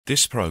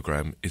This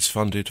programme is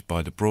funded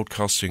by the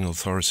Broadcasting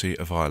Authority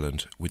of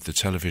Ireland with the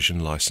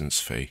television licence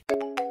fee.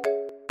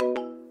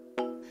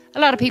 A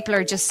lot of people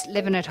are just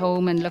living at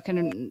home and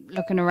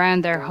looking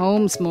around their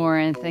homes more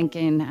and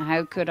thinking,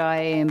 how could I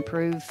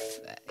improve,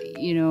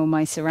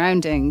 my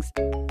surroundings?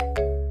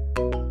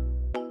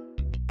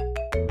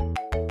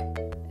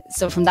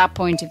 So from that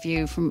point of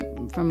view, from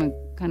a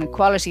kind of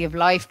quality of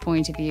life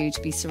point of view,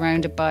 to be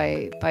surrounded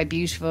by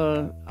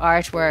beautiful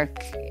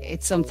artwork,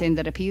 it's something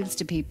that appeals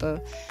to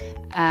people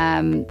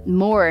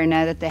more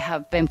now that they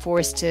have been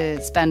forced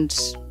to spend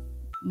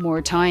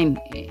more time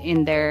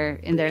in their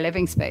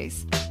living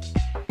space.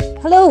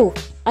 Hello,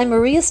 I'm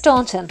Maria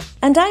Staunton.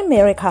 And I'm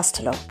Mary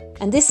Costello.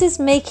 And this is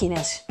Making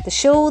It, the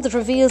show that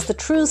reveals the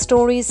true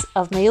stories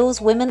of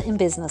Mayo's women in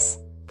business.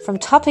 From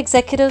top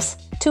executives,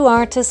 to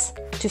artists,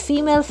 to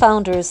female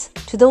founders,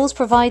 to those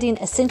providing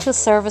essential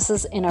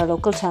services in our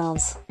local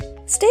towns.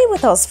 Stay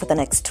with us for the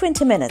next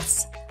 20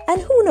 minutes.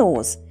 And who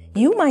knows,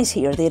 you might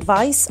hear the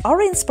advice or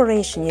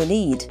inspiration you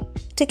need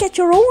to get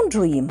your own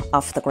dream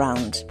off the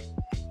ground.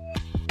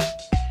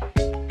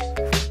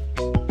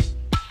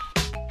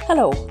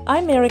 Hello,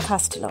 I'm Mary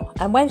Costello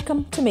and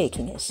welcome to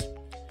Making It.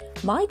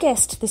 My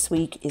guest this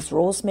week is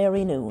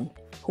Rosemarie Noone,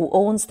 who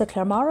owns the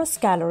Claremorris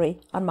Gallery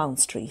on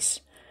Mount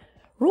Street.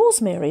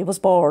 Rosemarie was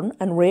born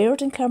and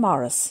reared in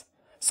Claremorris,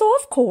 so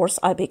of course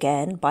I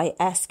began by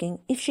asking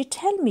if she'd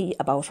tell me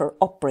about her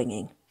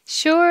upbringing.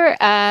 Sure.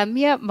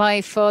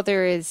 My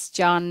father is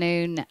John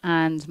Noone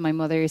and my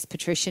mother is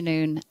Patricia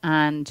Noone,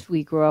 and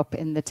we grew up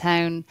in the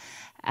town.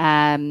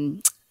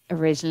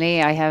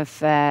 Originally, I have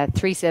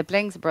 3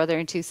 siblings, a brother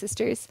and 2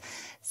 sisters.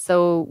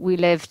 So we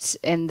lived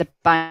in the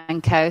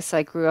Bank House.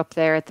 I grew up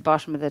there at the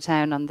bottom of the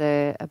town on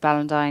the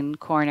Ballindine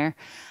corner,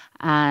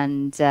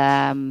 and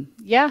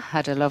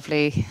had a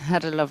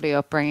lovely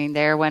upbringing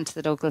there. Went to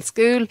the local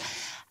school,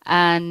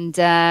 and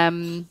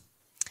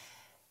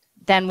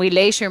then we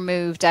later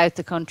moved out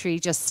the country,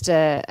 just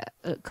a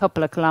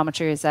couple of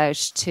kilometres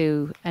out,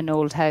 to an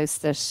old house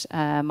that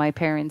my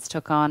parents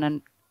took on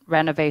and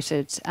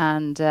renovated,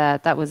 and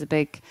that was a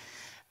big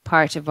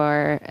part of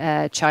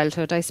our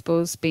childhood, I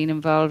suppose, being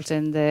involved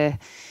in the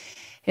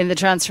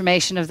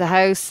transformation of the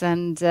house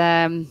and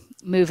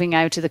moving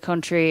out to the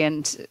country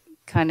and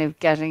kind of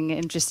getting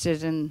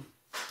interested in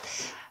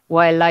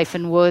wildlife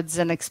and woods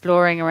and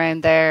exploring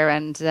around there,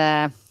 and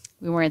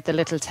we weren't the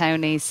little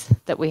townies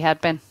that we had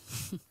been.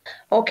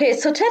 Okay,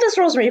 so tell us,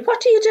 Rosemarie, what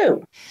do you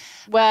do?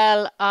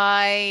 Well,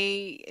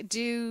 I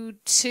do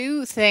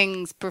 2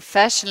 things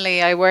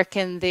professionally. I work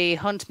in the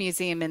Hunt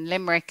Museum in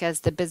Limerick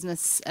as the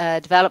business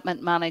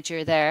development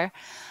manager there.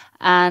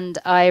 And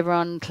I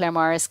run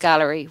Claremorris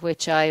Gallery,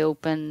 which I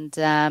opened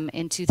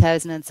in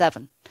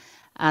 2007.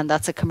 And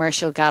that's a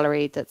commercial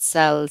gallery that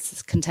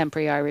sells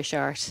contemporary Irish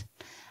art.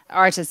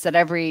 Artists at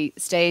every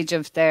stage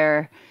of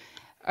their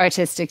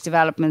artistic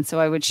development. So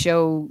I would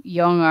show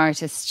young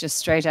artists just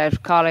straight out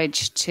of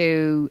college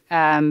to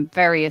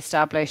very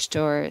established,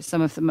 or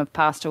some of them have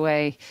passed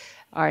away,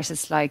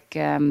 artists like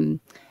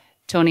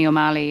Tony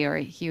O'Malley or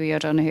Hughie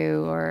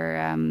O'Donoghue or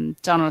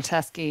Donald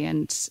Teskey,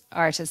 and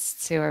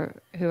artists who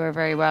are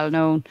very well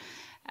known.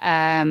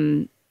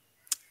 And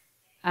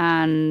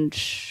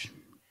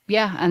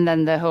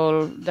then the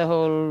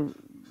whole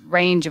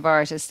range of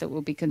artists that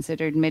will be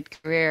considered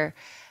mid-career,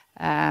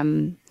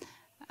 and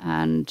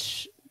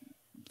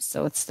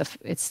so it's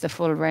the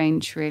full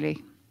range,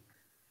 really.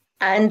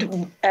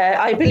 And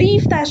I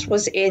believe that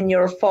was in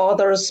your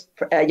father's.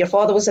 Your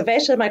father was a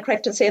vet. Am I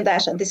correct in saying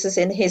that? And this is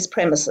in his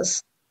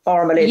premises,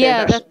 formerly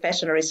the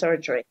veterinary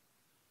surgery.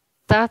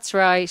 That's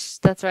right.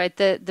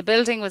 The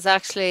building was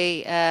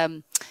actually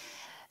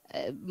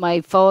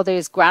my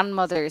father's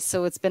grandmother's,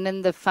 so it's been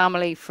in the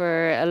family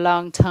for a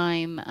long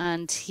time,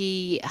 and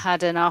he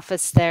had an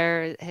office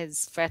there,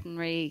 his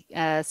veterinary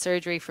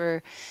surgery,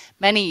 for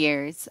many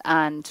years,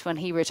 and when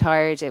he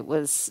retired it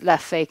was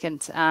left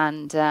vacant,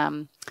 and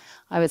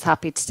I was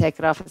happy to take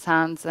it off his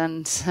hands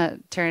and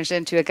turn it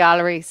into a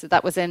gallery. So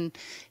that was in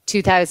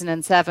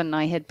 2007.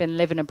 I had been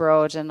living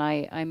abroad and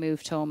I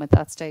moved home at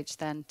that stage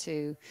then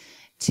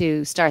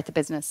to start the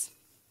business.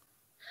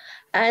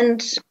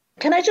 And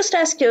can I just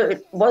ask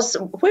you,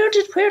 where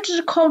did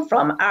it come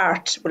from,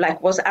 art?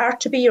 Like, was art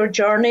to be your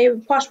journey?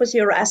 What was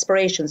your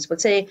aspirations?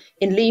 Would say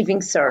in leaving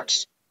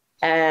cert,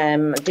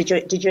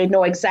 did you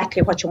know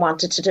exactly what you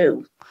wanted to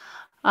do?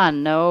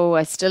 No,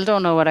 I still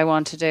don't know what I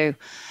want to do.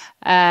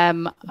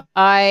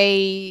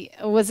 I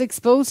was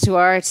exposed to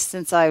art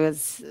since I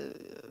was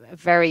a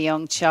very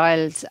young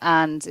child,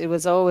 and it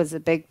was always a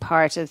big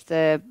part of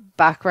the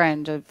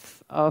background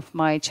of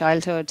my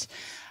childhood.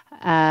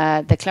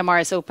 The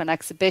Claremorris Open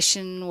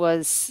Exhibition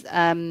was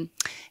in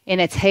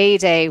its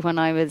heyday when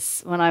I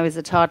was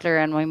a toddler,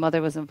 and my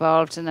mother was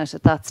involved in it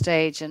at that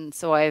stage, and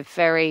so I have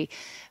very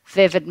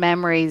vivid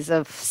memories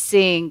of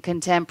seeing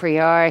contemporary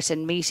art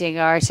and meeting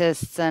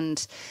artists,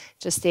 and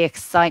just the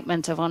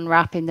excitement of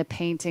unwrapping the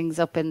paintings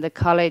up in the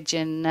college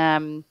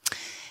in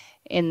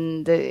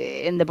in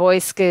the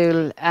boys'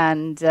 school,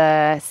 and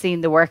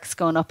seeing the works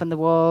going up on the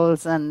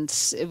walls, and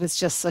it was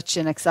just such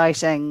an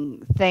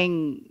exciting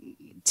thing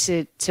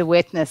to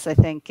witness, I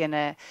think, in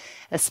a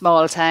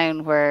small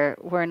town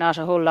where not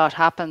a whole lot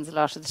happens a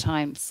lot of the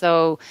time.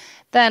 So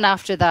then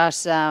after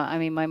that, I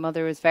mean, my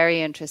mother was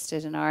very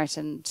interested in art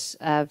and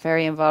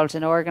very involved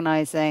in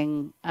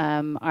organising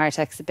art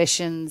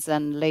exhibitions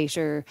and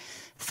later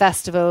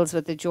festivals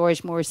with the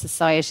George Moore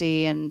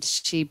Society, and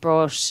she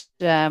brought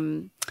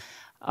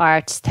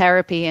art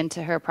therapy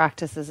into her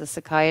practice as a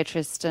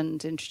psychiatrist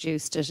and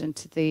introduced it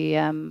into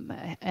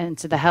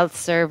the health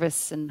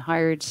service, and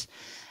hired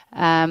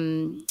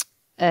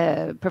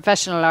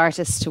professional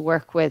artists to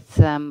work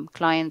with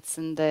clients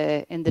in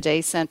the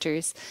day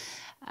centres.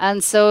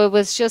 And so it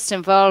was just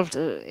involved.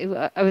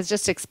 I was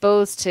just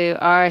exposed to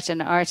art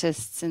and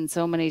artists in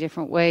so many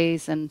different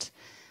ways, and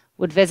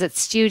would visit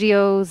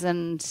studios.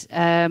 And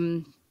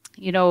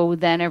you know,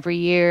 then every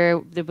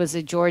year there was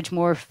a George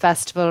Moore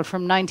Festival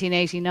from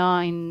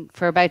 1989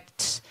 for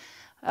about,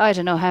 I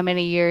don't know how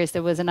many years.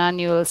 There was an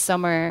annual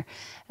summer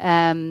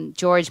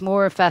George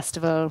Moore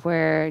Festival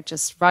where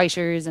just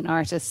writers and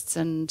artists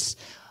and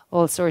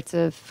all sorts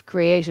of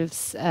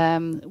creatives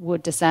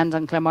would descend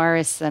on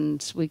Claremorris,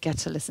 and we get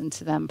to listen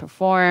to them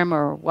perform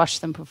or watch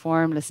them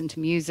perform, listen to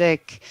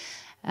music,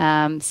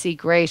 see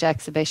great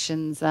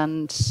exhibitions,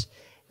 and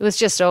it was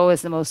just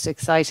always the most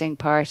exciting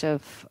part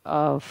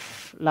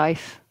of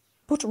life.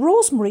 But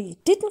Rosemarie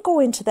didn't go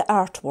into the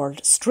art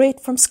world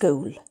straight from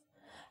school.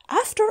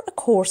 After a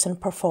course in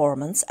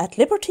performance at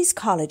Liberty's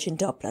College in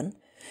Dublin,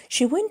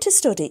 she went to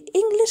study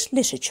English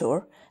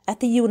literature at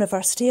the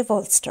University of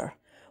Ulster,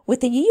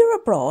 with a year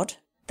abroad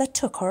that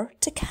took her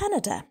to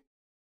Canada.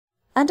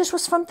 And it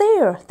was from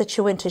there that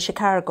she went to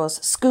Chicago's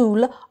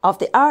School of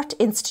the Art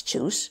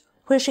Institute,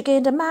 where she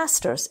gained a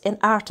master's in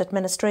art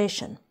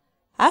administration.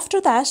 After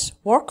that,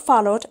 work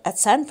followed at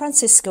San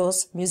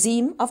Francisco's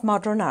Museum of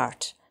Modern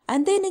Art,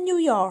 and then in New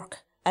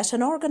York at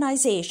an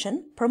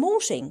organisation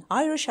promoting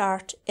Irish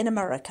art in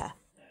America.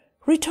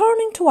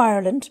 Returning to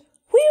Ireland,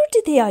 where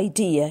did the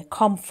idea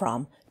come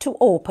from to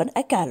open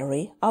a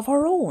gallery of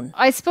her own?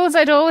 I suppose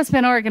I'd always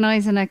been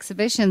organising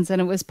exhibitions,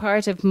 and it was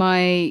part of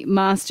my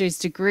master's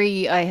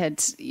degree.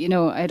 I'd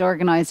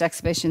organised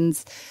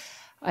exhibitions.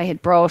 I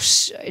had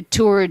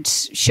toured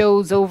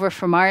shows over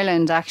from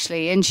Ireland,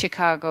 actually, in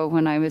Chicago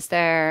when I was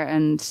there.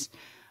 And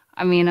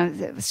I mean,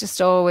 it was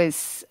just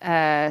always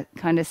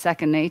kind of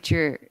second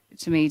nature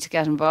to me to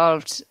get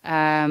involved.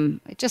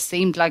 It just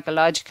seemed like a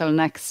logical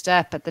next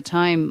step at the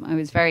time. I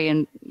was very,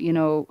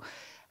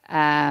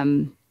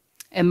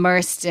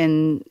 immersed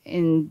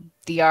in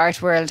the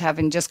art world,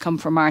 having just come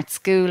from art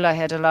school. I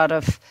had a lot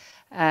of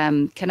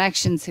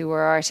connections who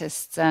were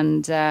artists,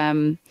 and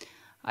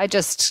I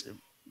just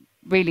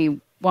really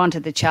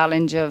wanted the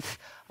challenge of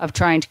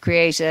trying to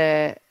create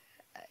a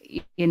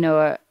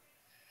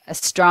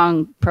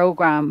strong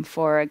program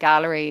for a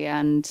gallery,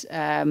 and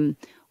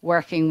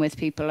working with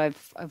people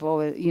I've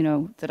always,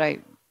 that I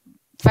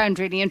found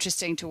really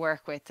interesting to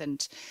work with,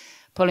 and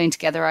pulling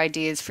together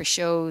ideas for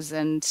shows.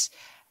 And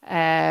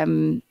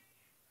there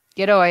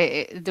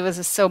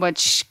was so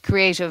much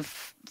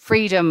creative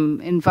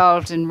freedom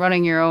involved in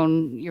running your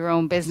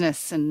own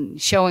business and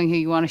showing who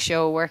you want to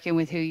show, working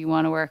with who you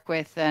want to work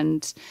with,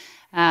 and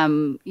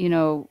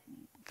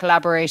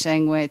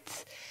collaborating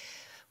with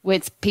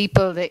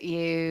people that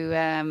you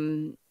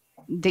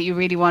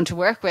really want to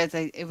work with.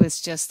 There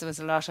was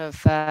a lot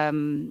of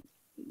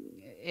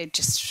it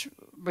just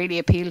really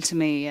appealed to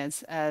me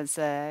as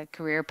a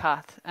career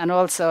path. And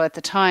also at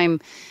the time,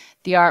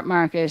 the art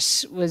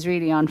market was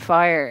really on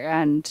fire,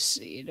 and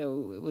it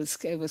was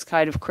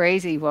kind of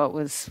crazy what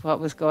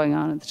was going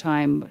on at the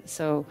time.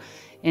 So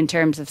in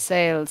terms of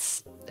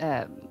sales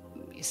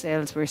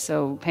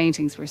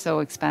paintings were so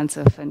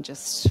expensive and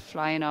just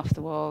flying off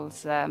the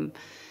walls,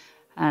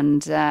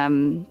 and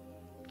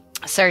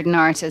certain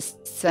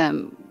artists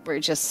were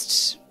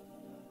just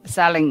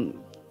selling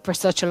for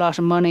such a lot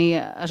of money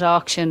at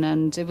auction,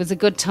 and it was a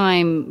good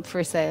time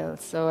for sales.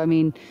 So I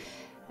mean,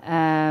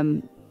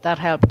 that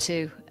helped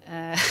too.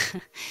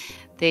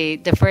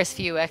 The first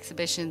few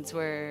exhibitions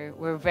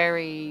were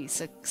very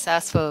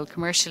successful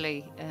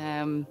commercially.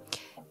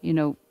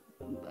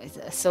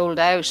 Sold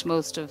out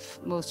most of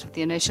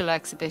the initial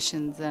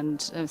exhibitions,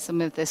 and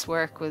some of this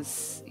work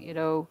was,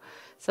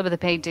 some of the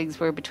paintings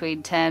were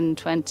between 10,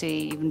 20,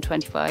 even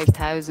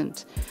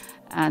 25,000,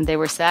 and they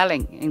were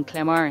selling in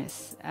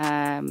Claremorris.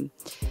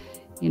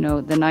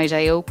 The night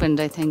I opened,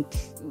 I think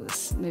it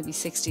was maybe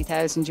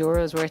 60,000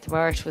 euros worth of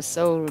art was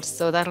sold.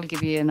 So that'll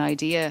give you an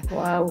idea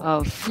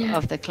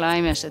of the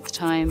climate at the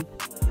time.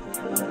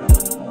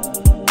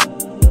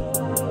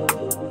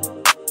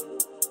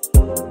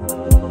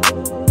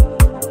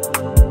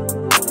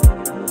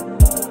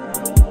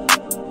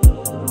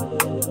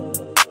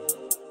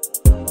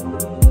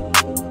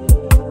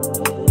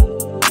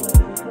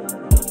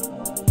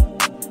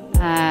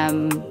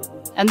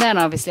 And then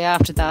obviously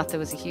after that there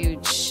was a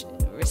huge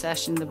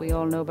recession that we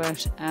all know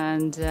about,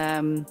 and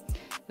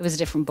it it was a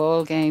different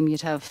ball game.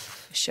 You'd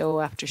have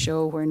show after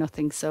show where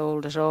nothing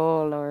sold at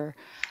all. Or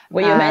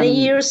were you many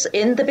years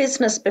in the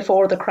business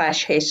before the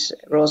crash hit,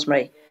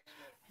 Rosemarie?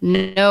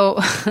 No,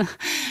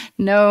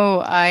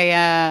 no.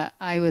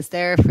 I was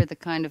there for the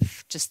kind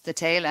of just the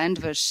tail end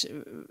of it,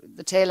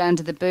 the tail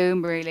end of the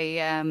boom,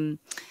 really. I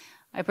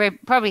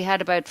probably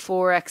had about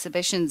 4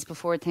 exhibitions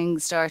before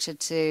things started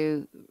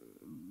to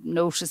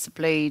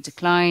noticeably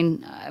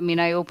decline. I mean,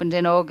 I opened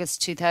in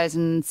August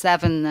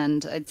 2007,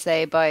 and I'd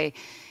say by,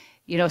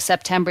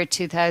 September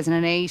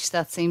 2008,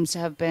 that seems to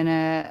have been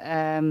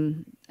a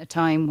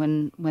time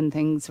when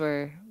things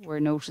were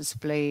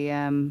noticeably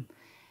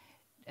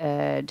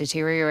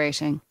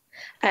deteriorating.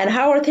 And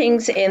how are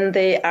things in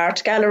the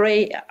art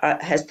gallery?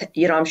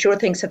 I'm sure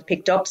things have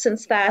picked up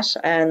since that,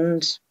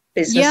 and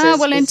businesses. Yeah,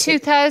 well, in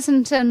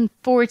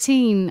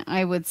 2014,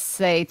 I would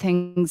say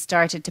things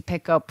started to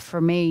pick up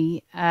for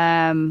me.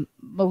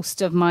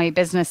 Most of my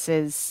business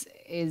is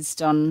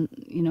done,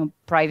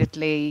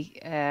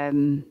 privately,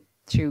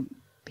 through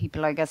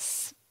people, I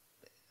guess,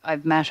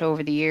 I've met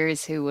over the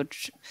years who would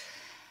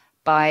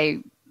buy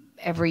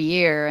every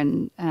year,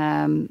 and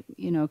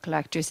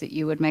collectors that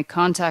you would make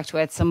contact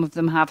with. Some of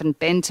them haven't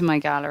been to my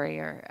gallery,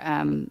 or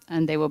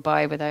and they will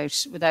buy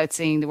without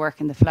seeing the work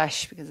in the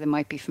flesh, because they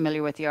might be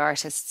familiar with the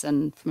artists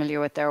and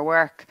familiar with their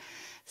work.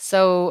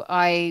 So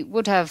I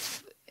would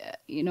have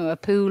a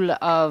pool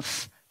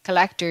of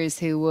collectors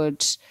who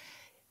would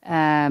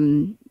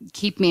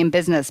keep me in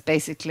business,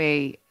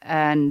 basically.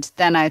 And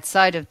then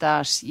outside of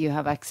that, you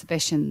have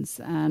exhibitions,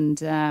 and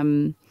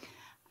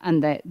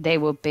they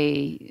would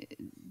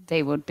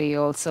be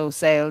also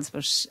sales,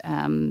 but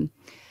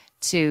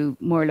to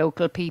more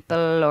local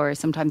people, or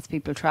sometimes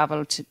people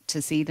travel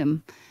to see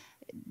them.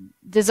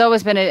 There's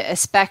always been a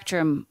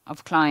spectrum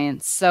of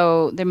clients.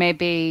 So there may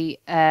be,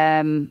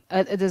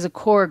 there's a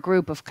core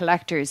group of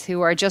collectors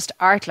who are just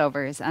art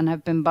lovers and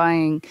have been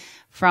buying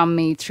from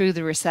me through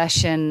the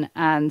recession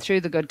and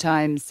through the good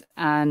times,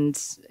 and,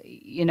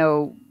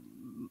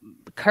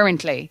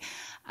 currently.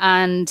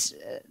 And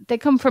they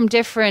come from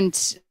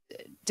different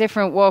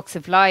walks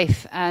of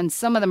life, and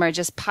some of them are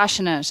just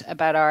passionate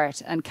about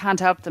art and can't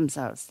help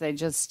themselves. They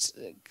just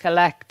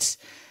collect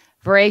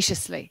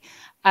voraciously,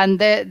 and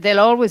they'll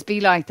always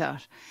be like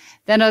that.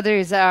 Then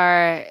others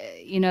are,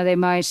 they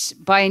might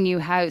buy a new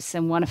house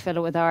and want to fill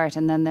it with art,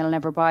 and then they'll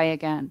never buy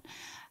again.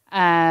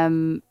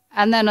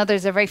 And then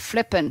others are very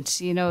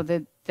flippant.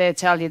 They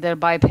tell you they'll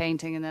buy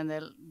painting, and then they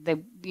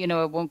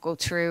it won't go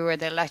through, or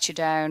they'll let you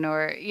down,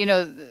 or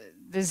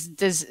there's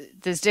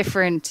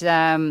different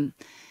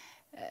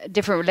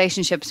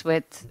relationships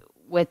with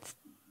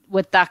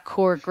that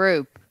core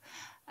group.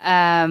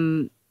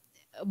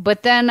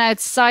 But then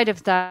outside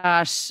of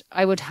that,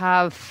 I would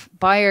have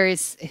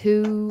buyers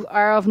who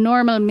are of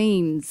normal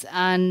means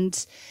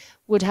and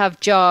would have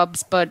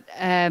jobs, but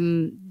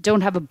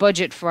don't have a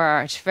budget for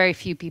art. Very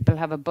few people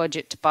have a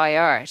budget to buy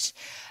art.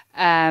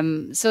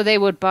 So they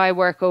would buy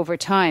work over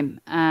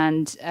time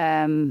and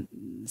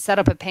set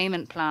up a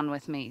payment plan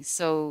with me.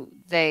 So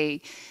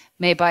they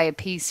may buy a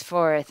piece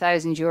for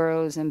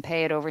 €1,000 and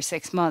pay it over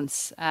 6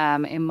 months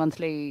in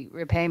monthly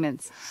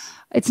repayments.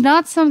 It's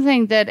not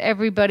something that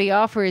everybody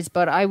offers,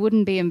 but I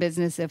wouldn't be in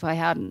business if I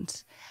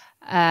hadn't.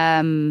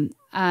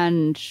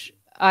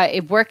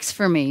 It works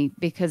for me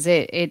because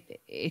you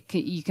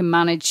can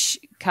manage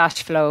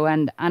cash flow,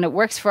 and it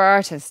works for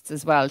artists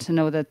as well to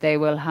know that they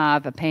will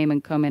have a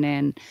payment coming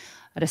in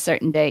at a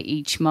certain day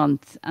each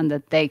month, and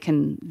that they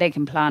can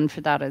plan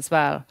for that as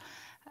well.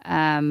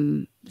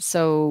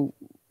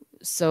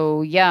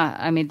 So yeah,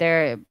 I mean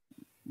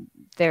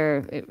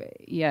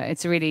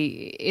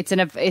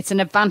it's an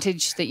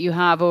advantage that you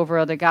have over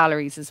other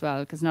galleries as well,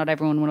 because not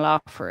everyone will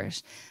offer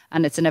it,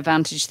 and it's an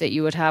advantage that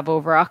you would have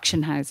over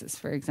auction houses,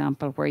 for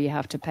example, where you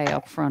have to pay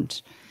up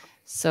front.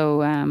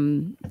 So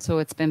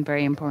it's been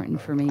very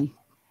important for me.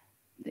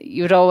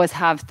 You would always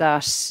have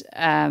that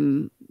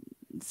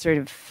sort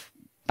of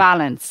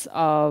balance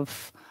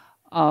of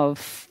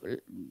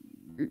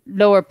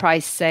lower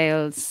price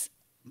sales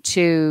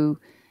to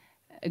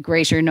a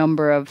greater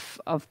number of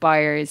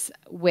buyers,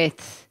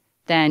 with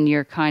then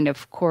your kind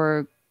of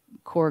core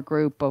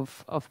group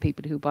of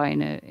people who buy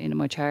in a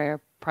much higher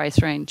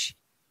price range.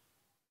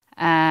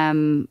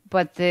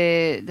 But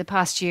the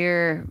past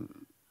year,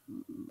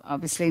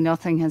 obviously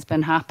nothing has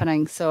been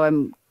happening, so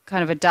I'm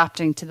kind of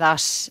adapting to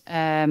that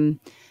at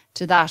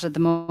the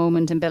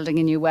moment, and building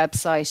a new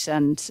website,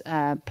 and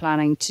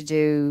planning to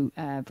do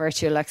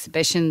virtual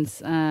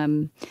exhibitions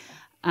and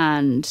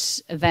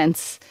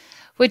events,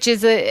 which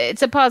is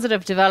it's a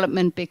positive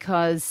development,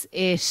 because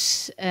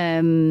it's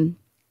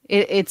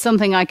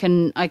something I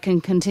can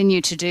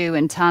continue to do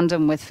in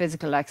tandem with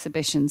physical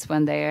exhibitions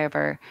when they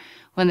ever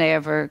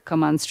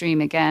come on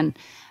stream again,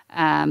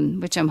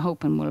 which I'm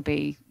hoping will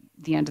be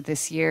the end of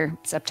this year,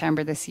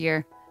 September this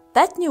year.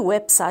 That new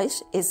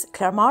website is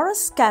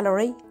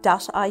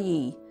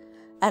claremorrisgallery.ie,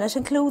 and it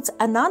includes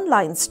an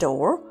online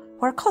store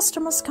where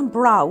customers can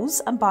browse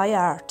and buy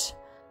art,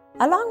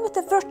 along with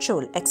the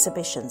virtual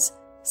exhibitions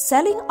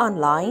Selling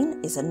online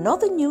is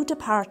another new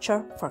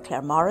departure for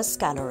Claremorris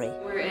Gallery.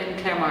 We're in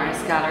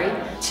Claremorris Gallery.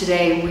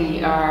 Today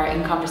we are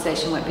in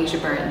conversation with Peter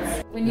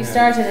Burns. When you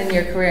started in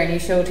your career and you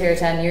showed here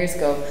 10 years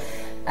ago,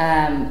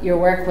 your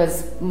work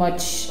was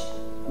much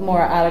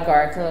more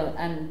allegorical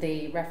and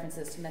the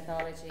references to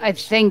mythology. I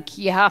think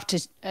you have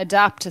to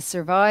adapt to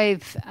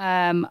survive.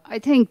 I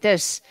think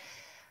that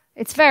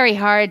it's very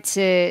hard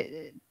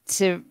to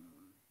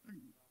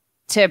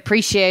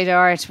appreciate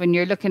art when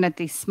you're looking at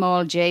these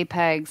small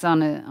JPEGs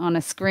on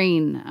a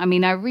screen. I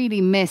mean, I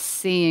really miss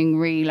seeing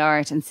real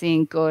art and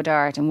seeing good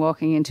art and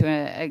walking into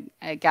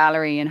a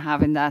gallery and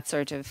having that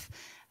sort of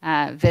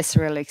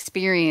visceral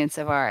experience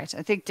of art.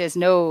 I think there's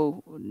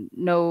no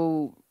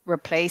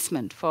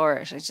replacement for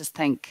it. I just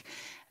think,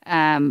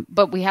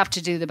 but we have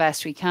to do the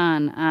best we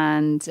can,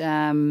 and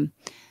a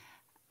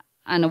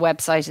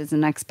website is the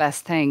next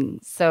best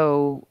thing.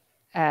 So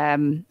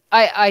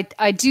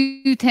I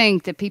do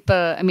think that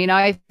people, I mean,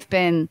 I've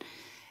been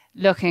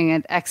looking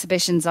at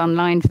exhibitions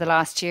online for the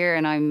last year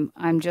and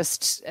I'm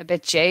just a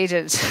bit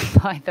jaded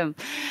by them.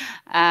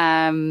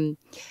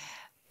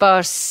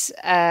 But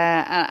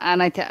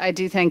I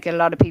do think a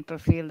lot of people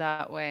feel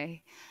that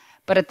way.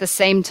 But at the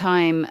same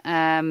time,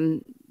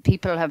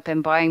 people have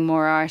been buying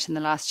more art in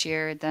the last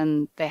year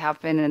than they have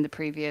been in the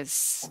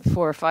previous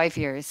 4 or 5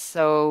 years.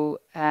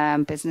 So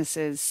business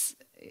is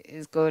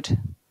good.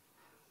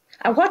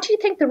 And what do you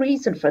think the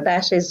reason for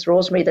that is,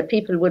 Rosemarie, that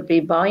people would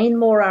be buying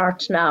more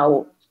art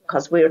now?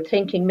 Because we're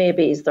thinking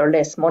maybe is there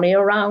less money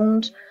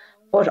around?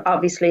 But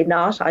obviously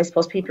not. I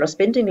suppose people are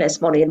spending less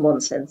money in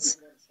one sense.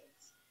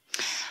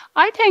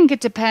 I think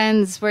it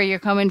depends where you're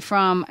coming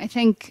from. I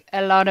think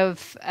a lot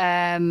of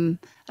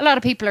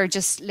people are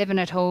just living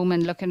at home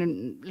and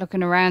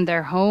looking around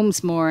their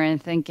homes more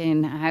and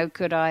thinking, how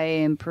could I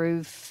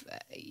improve,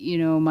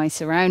 my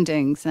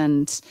surroundings,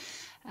 and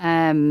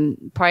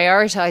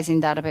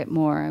prioritizing that a bit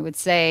more. I would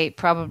say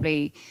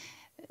probably.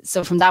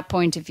 So from that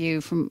point of view,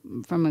 from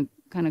a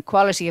kind of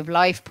quality of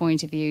life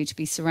point of view, to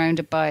be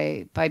surrounded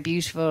by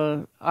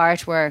beautiful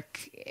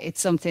artwork,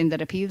 it's something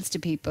that appeals to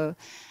people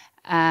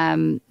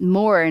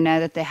more now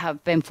that they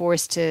have been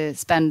forced to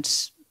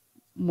spend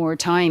more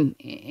time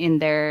in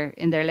their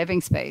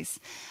living space.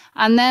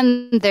 And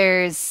then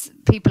there's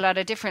people at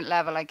a different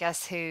level, I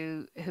guess,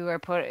 who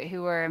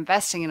are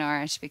investing in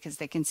art because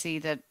they can see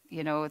that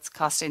it's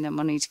costing them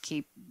money to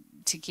keep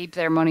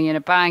their money in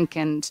a bank,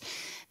 and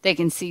they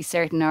can see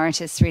certain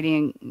artists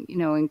really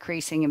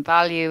increasing in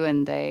value,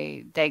 and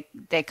they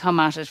come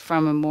at it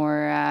from a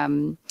more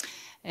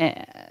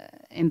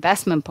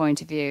investment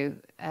point of view.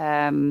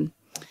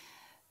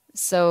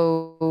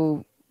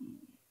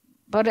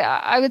 But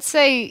I would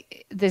say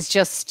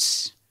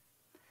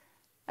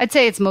I'd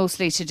say it's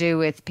mostly to do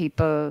with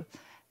people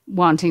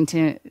wanting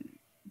to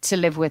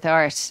live with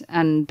art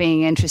and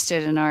being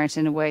interested in art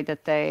in a way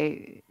that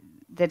they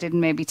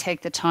didn't maybe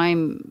take the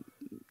time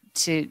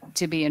to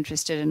be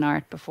interested in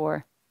art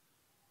before.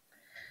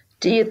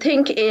 Do you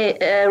think,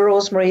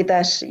 Rosemarie,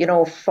 that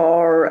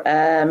for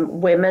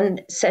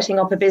women setting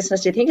up a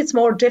business, do you think it's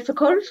more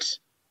difficult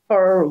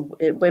for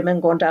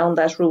women going down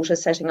that route of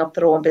setting up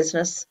their own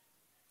business?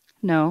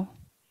 No.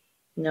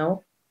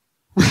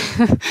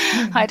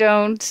 I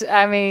don't.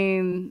 I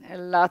mean, we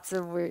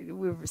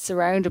were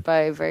surrounded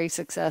by very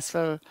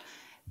successful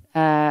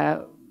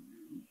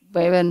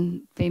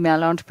women,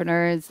 female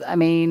entrepreneurs. I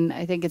mean,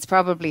 I think it's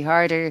probably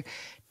harder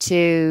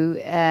to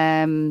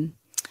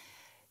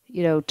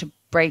to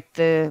break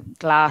the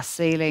glass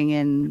ceiling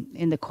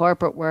in the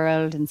corporate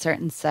world, in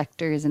certain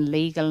sectors, in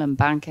legal and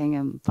banking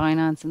and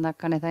finance and that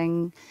kind of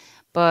thing.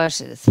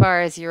 But as far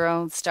as your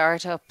own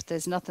startup,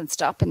 there's nothing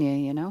stopping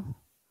you,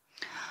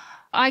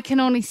 I can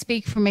only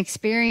speak from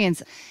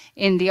experience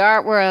in the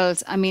art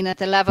world. I mean, at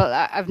the level,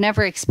 I've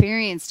never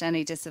experienced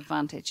any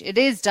disadvantage. It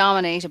is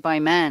dominated by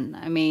men.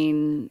 I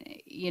mean,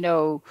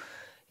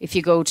 if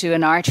you go to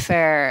an art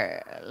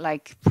fair,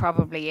 like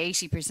probably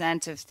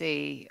 80%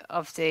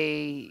 of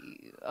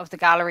the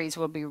galleries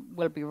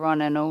will be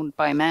run and owned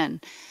by men.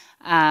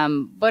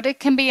 But it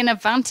can be an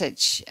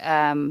advantage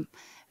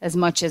as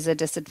much as a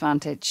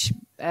disadvantage.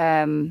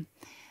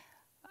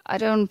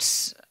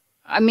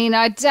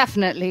 I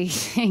definitely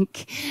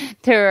think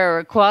there are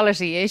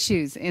equality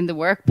issues in the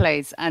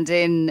workplace and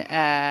in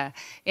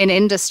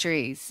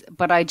industries,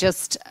 but I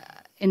just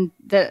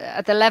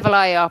at the level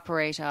I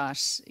operate at,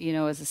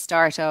 as a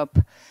startup,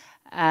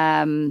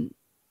 a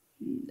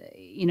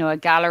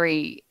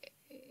gallery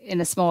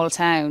in a small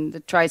town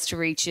that tries to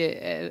reach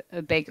a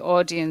big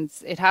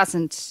audience,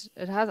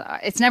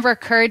 it's never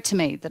occurred to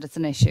me that it's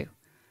an issue.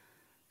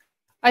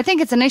 I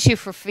think it's an issue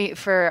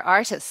for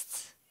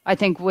artists. I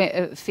think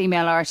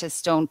female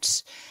artists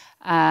don't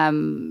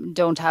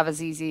have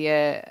as easy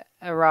a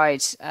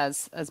ride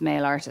as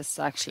male artists,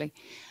 actually,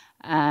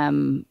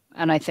 and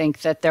I think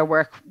that their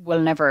work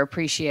will never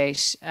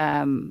appreciate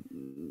the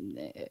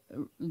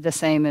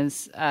same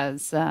as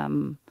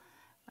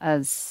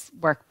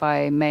work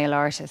by male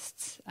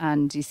artists,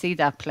 and you see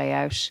that play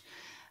out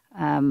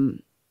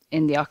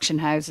in the auction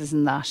houses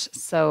and that.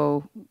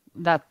 So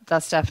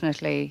that's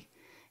definitely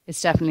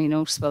it's definitely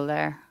noticeable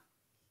there.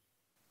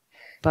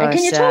 But, and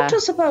can you talk to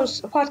us about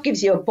what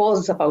gives you a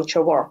buzz about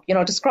your work? You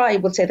know,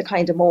 describe, we'll say, the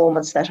kind of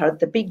moments that are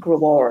the big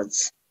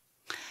rewards.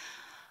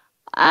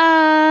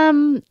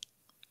 Well,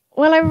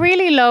 I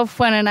really love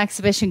when an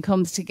exhibition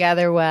comes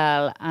together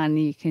well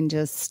and you can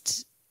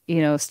just,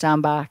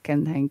 stand back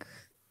and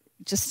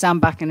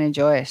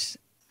enjoy it.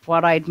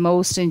 What I'd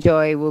most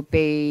enjoy would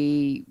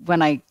be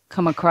when I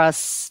come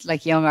across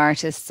like young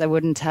artists I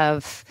wouldn't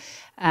have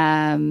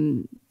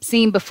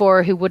seen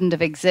before, who wouldn't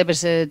have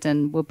exhibited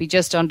and would be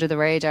just under the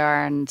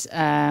radar, and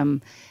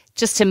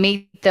just to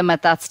meet them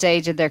at that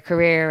stage of their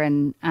career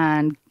and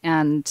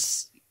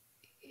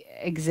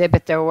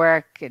exhibit their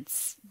work.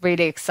 It's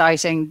really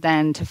exciting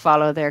then to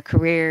follow their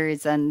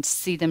careers and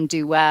see them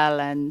do well,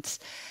 and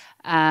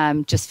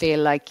just feel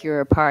like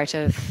you're a part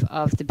of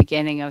the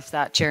beginning of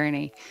that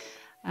journey.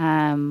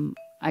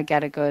 I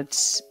get a good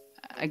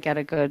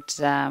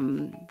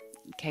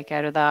kick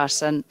out of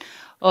that. And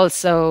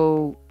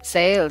also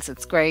sales,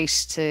 it's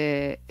great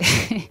to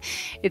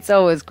it's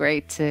always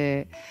great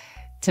to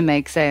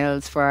make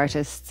sales for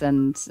artists,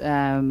 and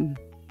I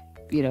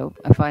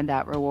find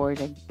that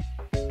rewarding.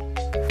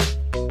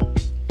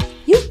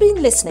 You've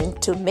been listening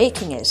to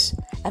Making It.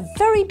 A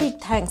very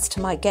big thanks to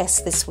my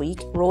guest this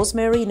week,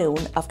 Rosemarie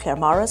Noone of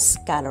Claremorris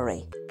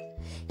Gallery.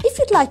 If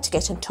you'd like to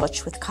get in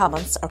touch with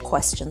comments or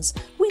questions,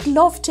 we'd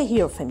love to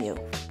hear from you.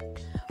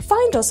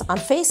 Find us on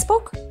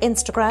Facebook,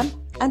 Instagram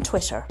and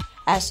Twitter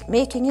at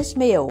Making It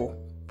Mayo,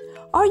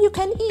 or you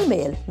can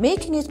email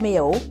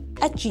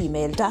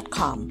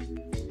makingitmayo@gmail.com.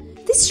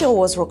 This show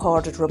was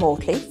recorded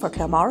remotely for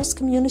Claremorris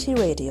Community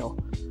Radio.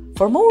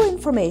 For more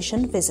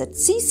information, visit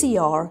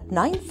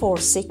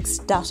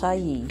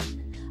ccr946.ie.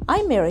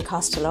 I'm Mary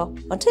Costello.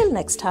 Until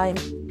next time,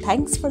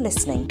 thanks for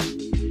listening.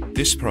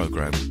 This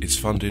programme is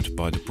funded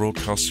by the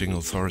Broadcasting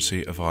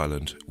Authority of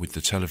Ireland with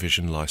the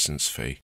television licence fee.